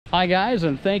Hi guys,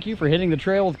 and thank you for hitting the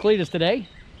trail with Cletus today.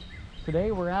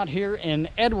 Today we're out here in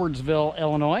Edwardsville,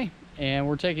 Illinois, and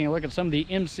we're taking a look at some of the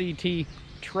MCT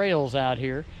trails out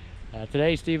here.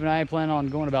 Today Steve and I plan on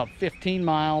going about 15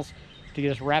 miles to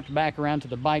get us wrapped back around to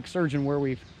the bike surgeon where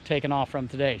we've taken off from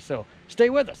today. So stay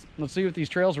with us. Let's see what these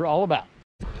trails are all about.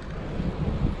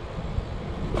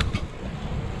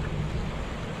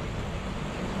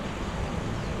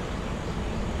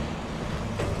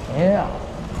 Yeah.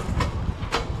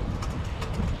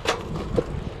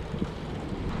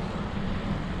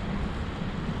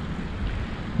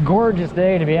 Gorgeous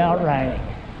day to be out riding.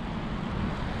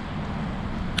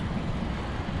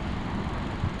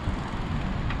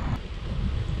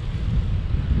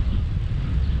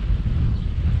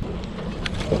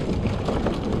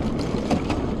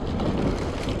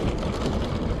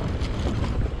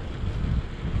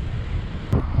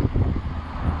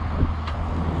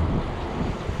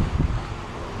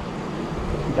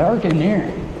 Dark in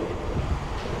here.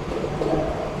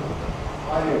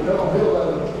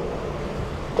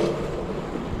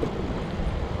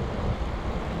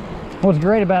 What's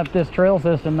great about this trail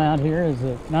system out here is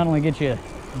it not only gets you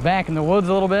back in the woods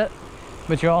a little bit,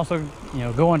 but you also,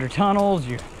 go under tunnels,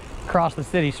 you cross the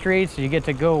city streets, so you get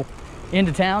to go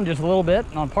into town just a little bit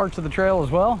on parts of the trail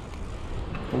as well.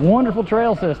 Wonderful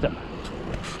trail system.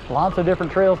 Lots of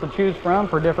different trails to choose from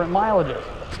for different mileages.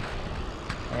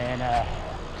 And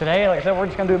today, like I said, we're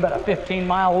just gonna do about a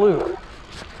 15-mile loop.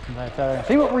 But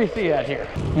see what we see out here.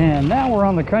 And now we're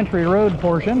on the country road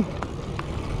portion.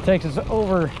 Takes us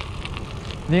over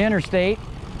the interstate,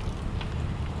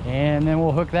 and then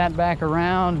we'll hook that back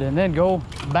around and then go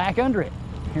back under it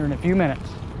here in a few minutes.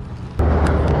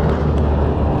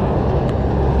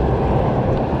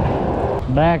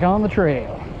 Back on the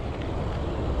trail.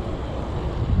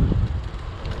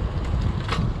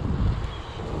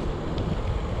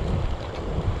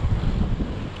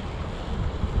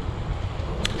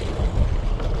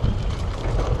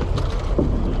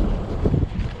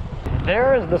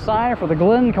 There is the sign for the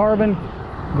Glen Carbon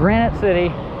Granite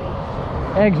City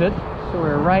exit. So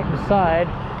we're right beside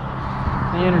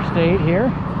the interstate here.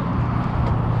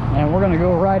 And we're going to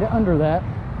go right under that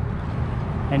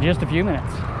in just a few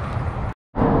minutes.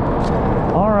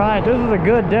 All right, this is a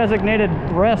good designated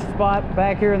rest spot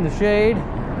back here in the shade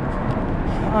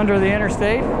under the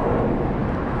interstate.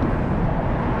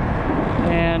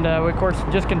 And we, of course,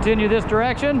 just continue this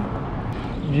direction.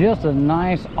 Just a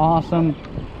nice, awesome,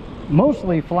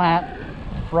 mostly flat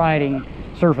riding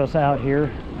surface out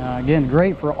here. Again,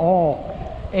 great for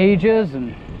all ages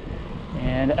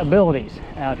and abilities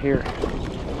out here.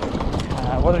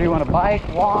 Whether you want to bike,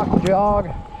 walk,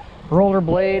 jog,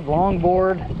 rollerblade,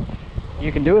 longboard,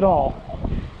 you can do it all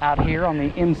out here on the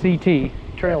MCT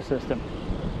trail system.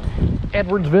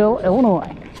 Edwardsville,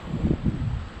 Illinois.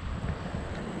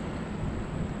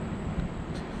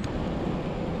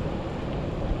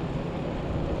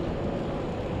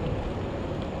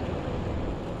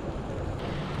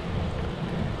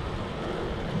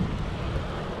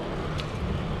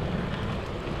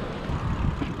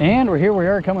 And here we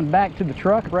are coming back to the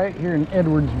truck right here in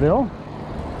Edwardsville.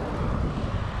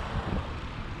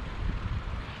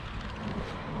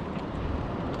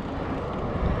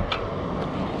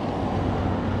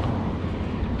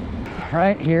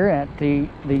 Right here at the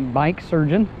bike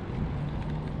surgeon.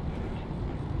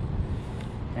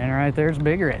 And right there's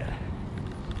Big Red.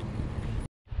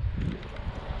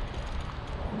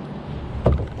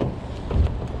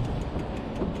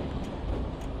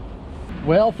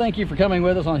 Well, thank you for coming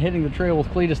with us on Hitting the Trail with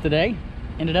Cletus today.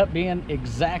 Ended up being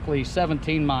exactly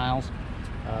 17 miles,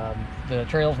 the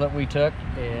trails that we took,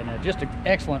 and just an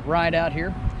excellent ride out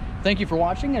here. Thank you for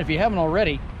watching, and if you haven't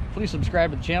already, please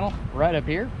subscribe to the channel right up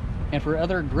here. And for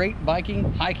other great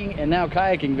biking, hiking, and now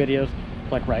kayaking videos,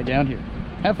 click right down here.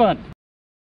 Have fun.